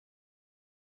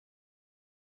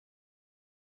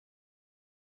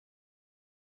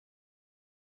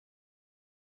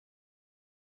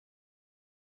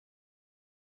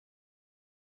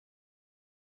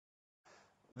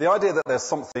The idea that there's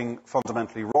something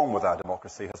fundamentally wrong with our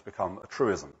democracy has become a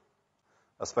truism,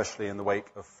 especially in the wake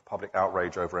of public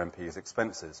outrage over MPs'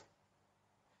 expenses.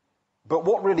 But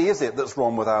what really is it that's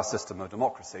wrong with our system of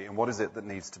democracy, and what is it that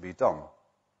needs to be done?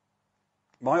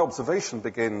 My observation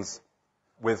begins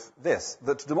with this,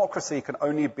 that democracy can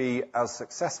only be as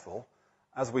successful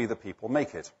as we the people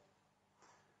make it.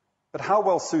 But how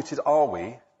well suited are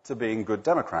we to being good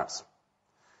democrats?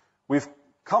 We've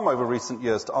come over recent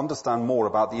years to understand more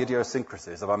about the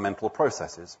idiosyncrasies of our mental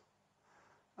processes.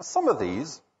 Now, some of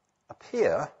these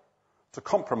appear to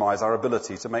compromise our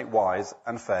ability to make wise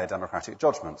and fair democratic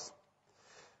judgments.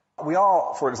 We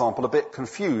are, for example, a bit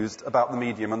confused about the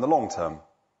medium and the long term.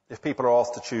 If people are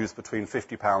asked to choose between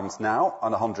 £50 now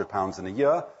and £100 in a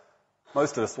year,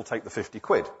 most of us will take the 50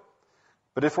 quid.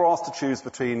 But if we're asked to choose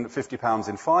between £50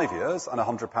 in 5 years and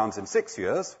 £100 in 6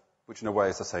 years, which in a way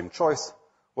is the same choice,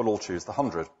 we'll all choose the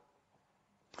 100.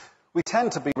 We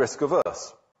tend to be risk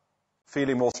averse,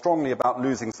 feeling more strongly about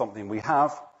losing something we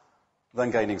have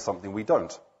than gaining something we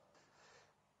don't.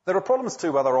 There are problems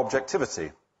too with our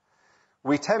objectivity.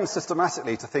 We tend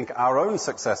systematically to think our own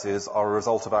successes are a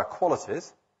result of our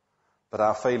qualities, but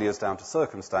our failures down to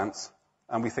circumstance,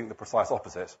 and we think the precise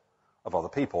opposite of other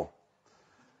people.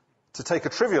 To take a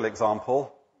trivial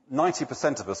example,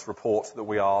 90% of us report that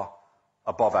we are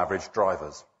above average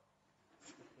drivers.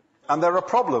 And there are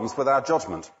problems with our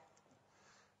judgment.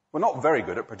 We're not very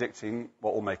good at predicting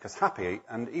what will make us happy,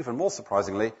 and even more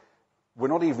surprisingly, we're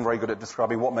not even very good at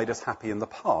describing what made us happy in the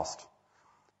past.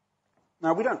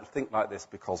 Now, we don't think like this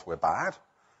because we're bad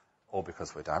or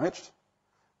because we're damaged.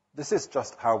 This is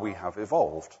just how we have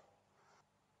evolved.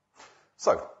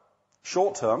 So,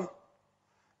 short-term,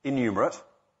 innumerate,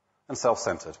 and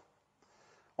self-centred.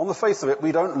 On the face of it,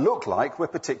 we don't look like we're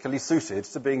particularly suited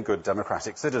to being good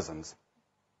democratic citizens.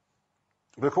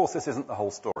 But of course, this isn't the whole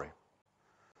story.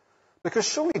 Because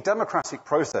surely democratic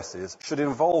processes should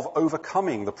involve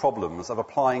overcoming the problems of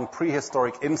applying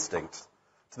prehistoric instinct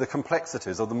to the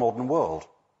complexities of the modern world.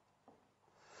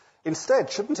 Instead,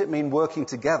 shouldn't it mean working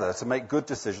together to make good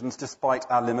decisions despite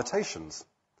our limitations?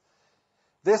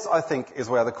 This, I think, is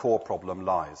where the core problem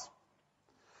lies.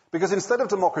 Because instead of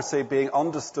democracy being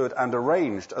understood and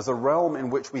arranged as a realm in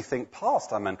which we think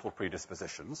past our mental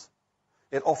predispositions,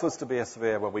 it offers to be a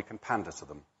sphere where we can pander to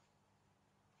them.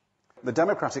 The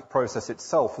democratic process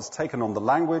itself has taken on the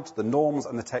language, the norms,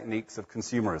 and the techniques of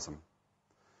consumerism.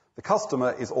 The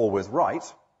customer is always right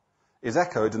is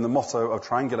echoed in the motto of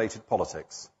triangulated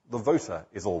politics. The voter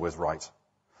is always right.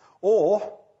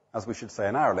 Or, as we should say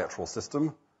in our electoral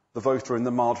system, the voter in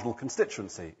the marginal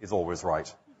constituency is always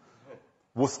right.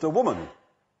 Worcester woman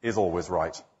is always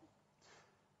right.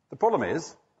 The problem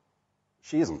is,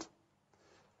 she isn't.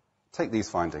 Take these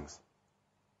findings.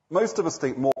 Most of us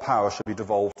think more power should be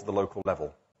devolved to the local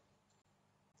level.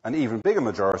 An even bigger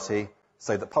majority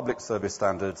say that public service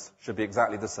standards should be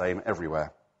exactly the same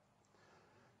everywhere.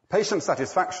 Patient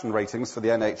satisfaction ratings for the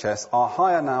NHS are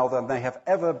higher now than they have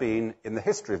ever been in the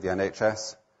history of the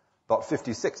NHS, but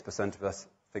 56% of us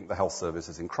think the health service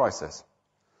is in crisis.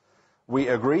 We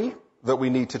agree that we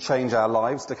need to change our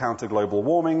lives to counter global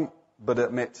warming, but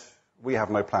admit we have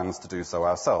no plans to do so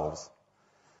ourselves.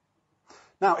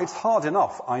 Now, it's hard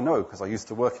enough, I know, because I used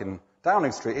to work in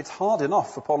Downing Street, it's hard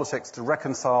enough for politics to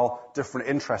reconcile different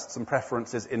interests and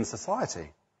preferences in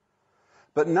society.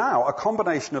 But now, a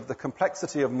combination of the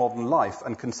complexity of modern life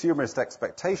and consumerist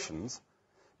expectations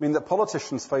mean that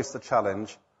politicians face the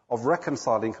challenge of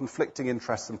reconciling conflicting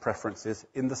interests and preferences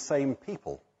in the same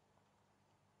people.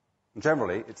 And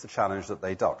generally, it's a challenge that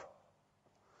they duck.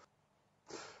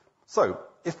 So,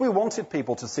 if we wanted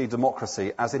people to see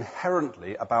democracy as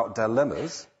inherently about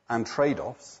dilemmas and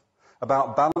trade-offs,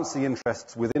 about balancing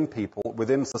interests within people,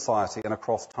 within society and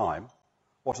across time,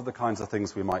 what are the kinds of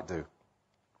things we might do?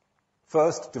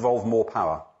 First, devolve more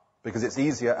power, because it's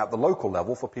easier at the local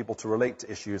level for people to relate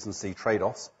to issues and see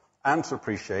trade-offs, and to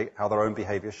appreciate how their own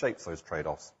behaviour shapes those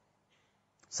trade-offs.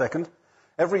 Second,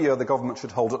 every year the government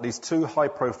should hold at least 2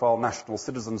 high-profile national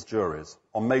citizens' juries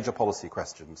on major policy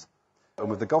questions, and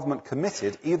with the government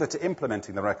committed either to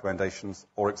implementing the recommendations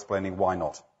or explaining why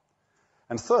not.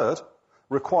 And third,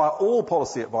 require all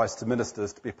policy advice to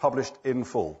ministers to be published in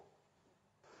full.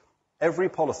 Every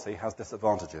policy has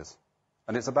disadvantages,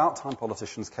 and it's about time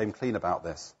politicians came clean about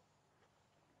this.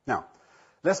 Now,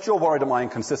 lest you're worried at my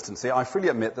inconsistency, I freely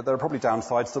admit that there are probably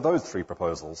downsides to those 3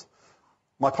 proposals.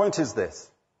 My point is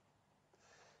this.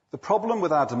 The problem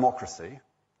with our democracy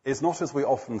is not, as we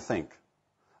often think,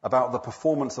 about the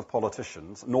performance of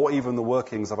politicians, nor even the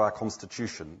workings of our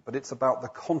constitution, but it's about the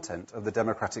content of the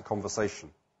democratic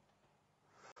conversation.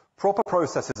 Proper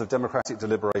processes of democratic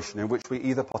deliberation in which we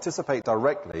either participate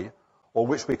directly or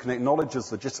which we can acknowledge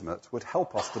as legitimate would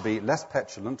help us to be less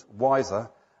petulant, wiser,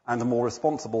 and more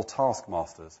responsible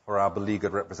taskmasters for our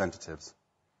beleaguered representatives.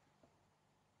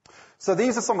 So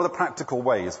these are some of the practical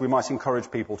ways we might encourage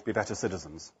people to be better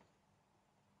citizens.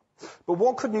 But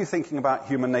what could new thinking about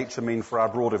human nature mean for our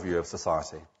broader view of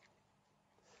society?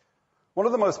 One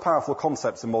of the most powerful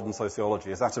concepts in modern sociology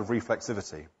is that of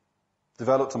reflexivity,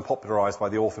 developed and popularized by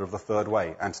the author of The Third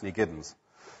Way, Anthony Giddens.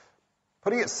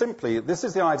 Putting it simply, this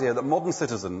is the idea that modern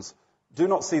citizens do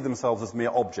not see themselves as mere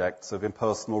objects of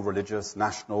impersonal, religious,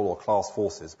 national or class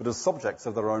forces, but as subjects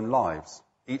of their own lives,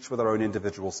 each with their own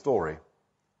individual story.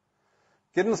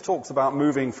 Giddens talks about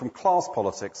moving from class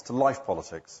politics to life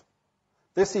politics.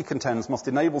 This, he contends, must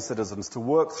enable citizens to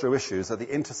work through issues at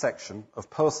the intersection of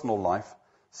personal life,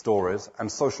 stories,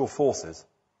 and social forces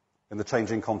in the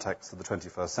changing context of the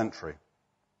 21st century.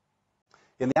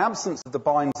 In the absence of the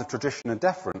binds of tradition and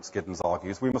deference, Giddens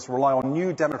argues, we must rely on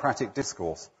new democratic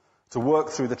discourse to work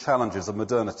through the challenges of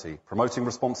modernity, promoting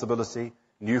responsibility,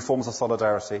 new forms of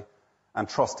solidarity, and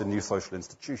trust in new social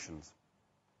institutions.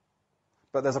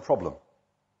 But there's a problem.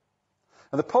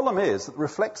 And the problem is that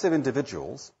reflexive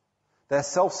individuals, their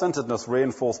self-centeredness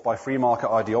reinforced by free market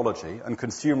ideology and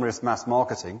consumerist mass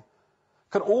marketing,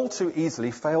 can all too easily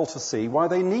fail to see why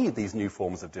they need these new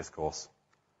forms of discourse.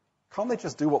 Can't they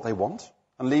just do what they want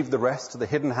and leave the rest to the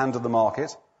hidden hand of the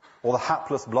market or the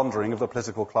hapless blundering of the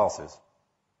political classes?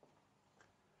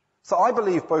 So I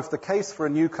believe both the case for a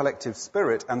new collective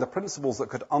spirit and the principles that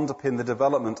could underpin the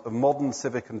development of modern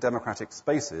civic and democratic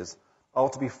spaces are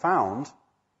to be found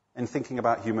in thinking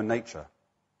about human nature.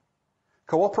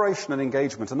 Cooperation and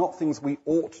engagement are not things we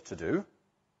ought to do,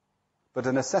 but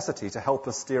a necessity to help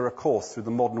us steer a course through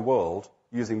the modern world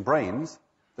using brains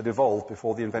that evolved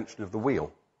before the invention of the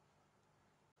wheel.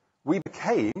 We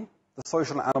became the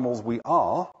social animals we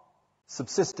are,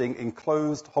 subsisting in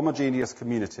closed, homogeneous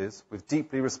communities with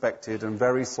deeply respected and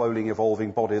very slowly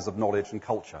evolving bodies of knowledge and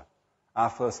culture, our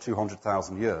first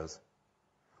 200,000 years.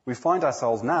 We find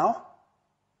ourselves now,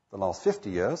 the last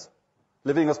 50 years,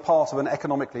 living as part of an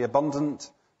economically abundant,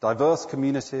 diverse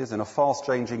communities in a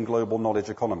fast-changing global knowledge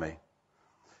economy.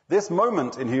 This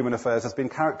moment in human affairs has been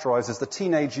characterized as the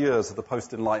teenage years of the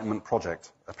post-Enlightenment project,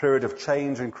 a period of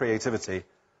change and creativity,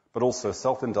 but also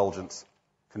self-indulgence,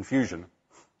 confusion,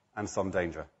 and some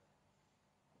danger.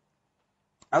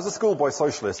 As a schoolboy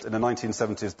socialist in a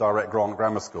 1970s direct grant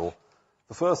grammar school,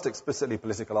 the first explicitly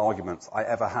political arguments I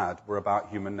ever had were about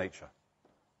human nature.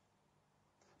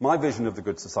 My vision of the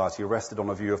good society rested on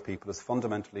a view of people as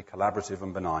fundamentally collaborative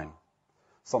and benign,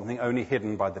 something only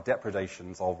hidden by the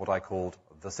depredations of what I called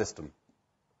the system.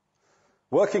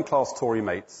 Working-class Tory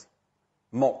mates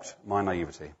mocked my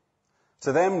naivety.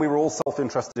 To them, we were all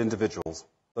self-interested individuals.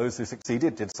 Those who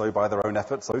succeeded did so by their own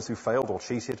efforts. Those who failed or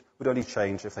cheated would only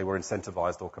change if they were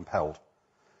incentivized or compelled.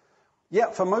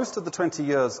 Yet, for most of the 20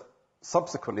 years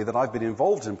subsequently that I've been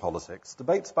involved in politics,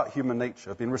 debates about human nature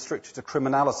have been restricted to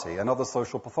criminality and other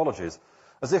social pathologies,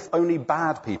 as if only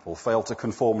bad people fail to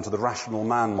conform to the rational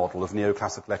man model of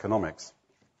neoclassical economics.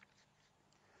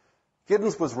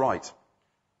 Giddens was right.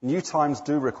 New times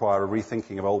do require a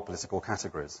rethinking of old political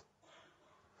categories.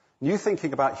 New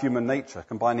thinking about human nature,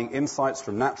 combining insights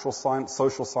from natural science,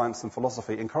 social science and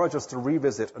philosophy, encourage us to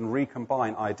revisit and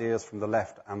recombine ideas from the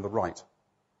left and the right.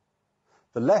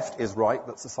 The left is right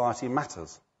that society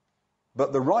matters,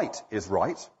 but the right is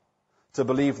right to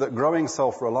believe that growing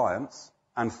self-reliance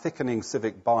and thickening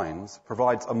civic binds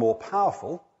provides a more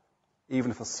powerful, even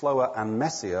if a slower and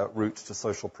messier, route to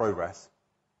social progress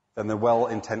than the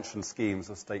well-intentioned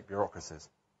schemes of state bureaucracies.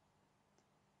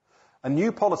 A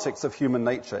new politics of human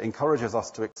nature encourages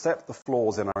us to accept the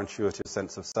flaws in our intuitive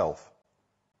sense of self,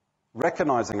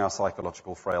 recognizing our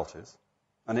psychological frailties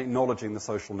and acknowledging the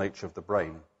social nature of the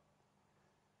brain.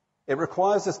 It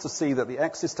requires us to see that the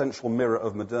existential mirror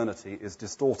of modernity is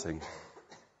distorting.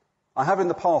 I have in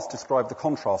the past described the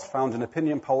contrast found in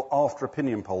opinion poll after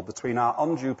opinion poll between our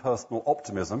undue personal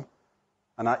optimism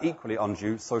and our equally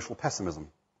undue social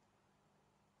pessimism.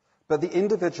 But the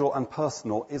individual and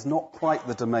personal is not quite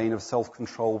the domain of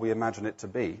self-control we imagine it to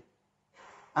be.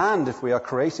 And if we are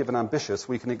creative and ambitious,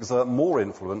 we can exert more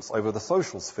influence over the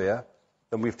social sphere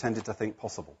than we've tended to think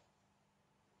possible.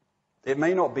 It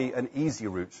may not be an easy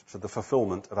route to the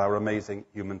fulfillment of our amazing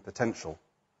human potential,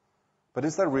 but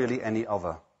is there really any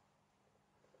other?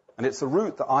 And it's a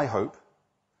route that I hope,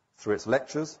 through its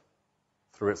lectures,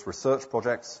 through its research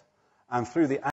projects, and through the